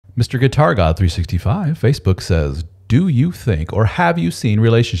Mr. Guitar God 365, Facebook says, do you think or have you seen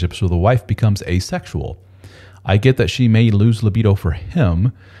relationships where the wife becomes asexual? I get that she may lose libido for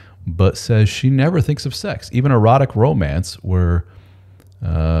him, but says she never thinks of sex. Even erotic romance where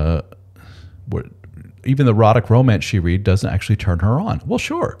even the erotic romance she read doesn't actually turn her on. Well,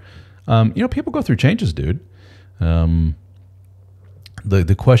 sure. People go through changes, dude. The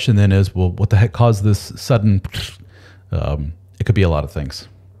question then is, well, what the heck caused this sudden... it could be a lot of things.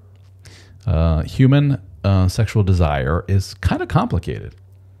 Human sexual desire is kind of complicated.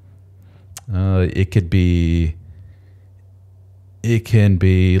 It can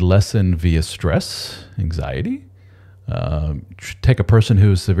be lessened via stress, anxiety. Take a person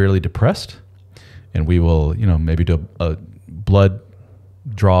who is severely depressed, and we will, maybe do a blood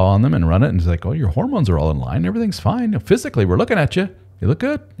draw on them and run it, and it's like, oh, your hormones are all in line, everything's fine. Physically, we're looking at you. You look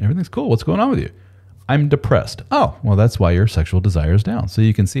good. Everything's cool. What's going on with you? I'm depressed. Oh, well, that's why your sexual desire is down. So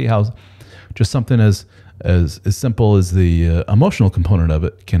you can see how just something as simple as the emotional component of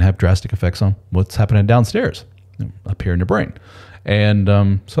it can have drastic effects on what's happening downstairs, up here in your brain. And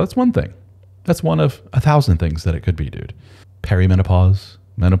so that's one thing. That's one of 1,000 things that it could be, dude. Perimenopause,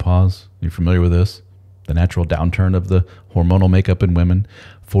 menopause. You familiar with this? The natural downturn of the hormonal makeup in women.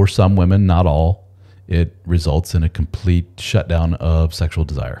 For some women, not all, it results in a complete shutdown of sexual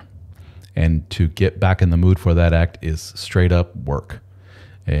desire. And to get back in the mood for that act is straight up work.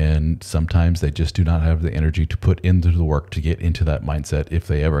 And sometimes they just do not have the energy to put into the work to get into that mindset if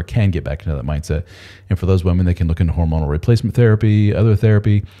they ever can get back into that mindset. And for those women, they can look into hormonal replacement therapy, other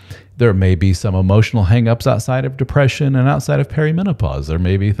therapy. There may be some emotional hangups outside of depression and outside of perimenopause. There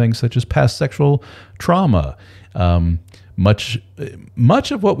may be things such as past sexual trauma. Much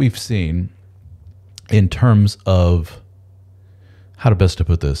of what we've seen in terms of, how to best to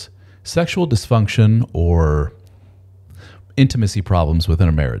put this, sexual dysfunction or intimacy problems within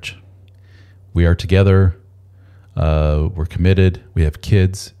a marriage. We are together, we're committed, we have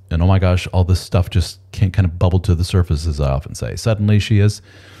kids, and oh my gosh, all this stuff just can't kind of bubble to the surface, as I often say. Suddenly she has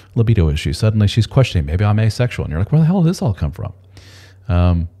libido issues. Suddenly she's questioning, maybe I'm asexual. And you're like, where the hell did this all come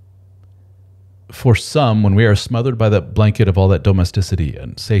from? For some, when we are smothered by that blanket of all that domesticity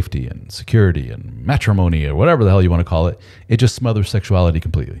and safety and security and matrimony or whatever the hell you want to call it, it just smothers sexuality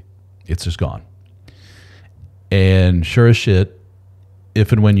completely. It's just gone. And sure as shit,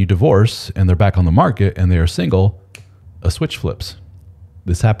 if and when you divorce and they're back on the market and they are single, a switch flips.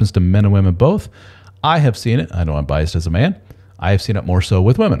 This happens to men and women both. I have seen it. I know I'm biased as a man. I have seen it more so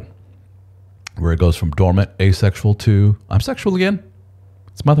with women, where it goes from dormant, asexual to I'm sexual again.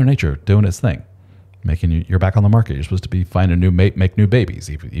 It's Mother Nature doing its thing, making you're back on the market. You're supposed to be find a new mate, make new babies,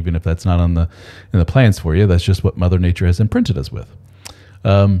 even if that's not in the plans for you. That's just what Mother Nature has imprinted us with.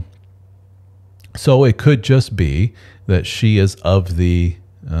 So it could just be that she is of the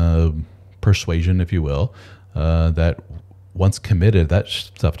persuasion, if you will, that once committed, that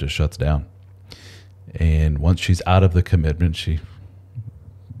stuff just shuts down. And once she's out of the commitment, she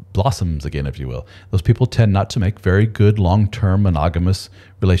blossoms again, if you will. Those people tend not to make very good long-term monogamous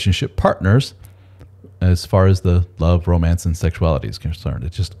relationship partners as far as the love, romance, and sexuality is concerned.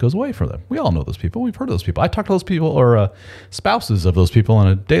 It just goes away from them. We all know those people. We've heard of those people. I talk to those people or spouses of those people on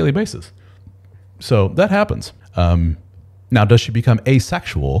a daily basis. So that happens. Now, does she become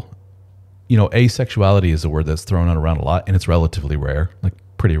asexual? Asexuality is a word that's thrown around a lot, and it's relatively rare, like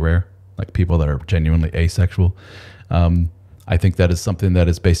pretty rare, like people that are genuinely asexual. I think that is something that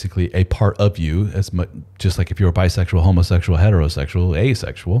is basically a part of you, as much, just like if you're bisexual, homosexual, heterosexual,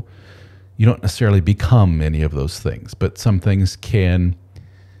 asexual, you don't necessarily become any of those things, but some things can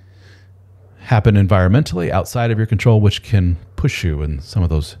happen environmentally outside of your control, which can push you in some of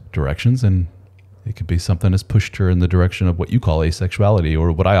those directions. And it could be something that's pushed her in the direction of what you call asexuality,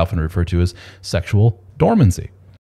 or what I often refer to as sexual dormancy.